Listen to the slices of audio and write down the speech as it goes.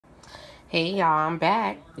Hey y'all, I'm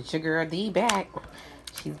back. It's your girl D back.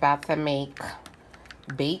 She's about to make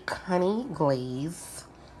baked honey glazed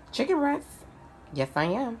chicken breasts. Yes, I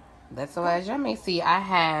am. So as y'all may see, I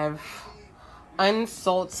have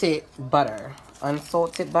unsalted butter.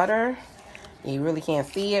 Unsalted butter. You really can't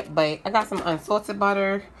see it, but I got some unsalted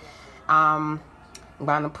butter. I'm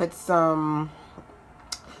going to put some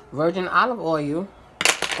virgin olive oil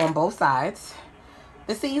on both sides.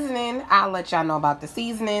 The seasoning, I'll let y'all know about the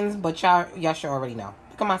seasonings, but y'all should already know.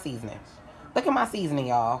 Look at my seasoning. Look at my seasoning,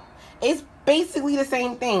 y'all. It's basically the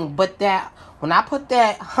same thing, but that when I put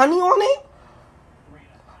that honey on it,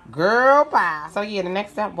 girl, bye. So yeah, the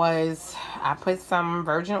next step was I put some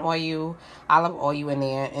virgin oil, olive oil in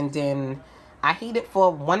there, and then I heat it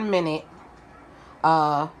for 1 minute.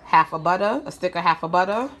 Half a stick of half of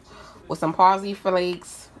butter with some parsley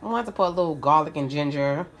flakes. I wanted to put a little garlic and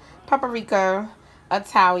ginger, paprika,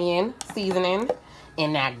 Italian seasoning,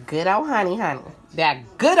 and that good old honey.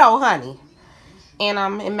 That good old honey.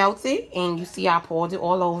 And it melted, and you see I poured it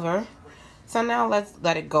all over. So now let's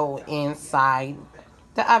let it go inside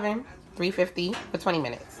the oven, 350 for 20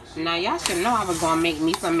 minutes. Now y'all should know I was gonna make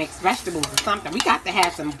me some mixed vegetables or something. We got to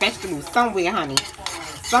have some vegetables somewhere, honey.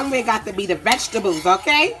 Somewhere got to be the vegetables,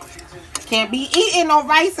 okay? Can't be eating no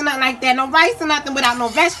rice or nothing like that. No rice or nothing without no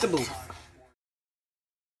vegetables.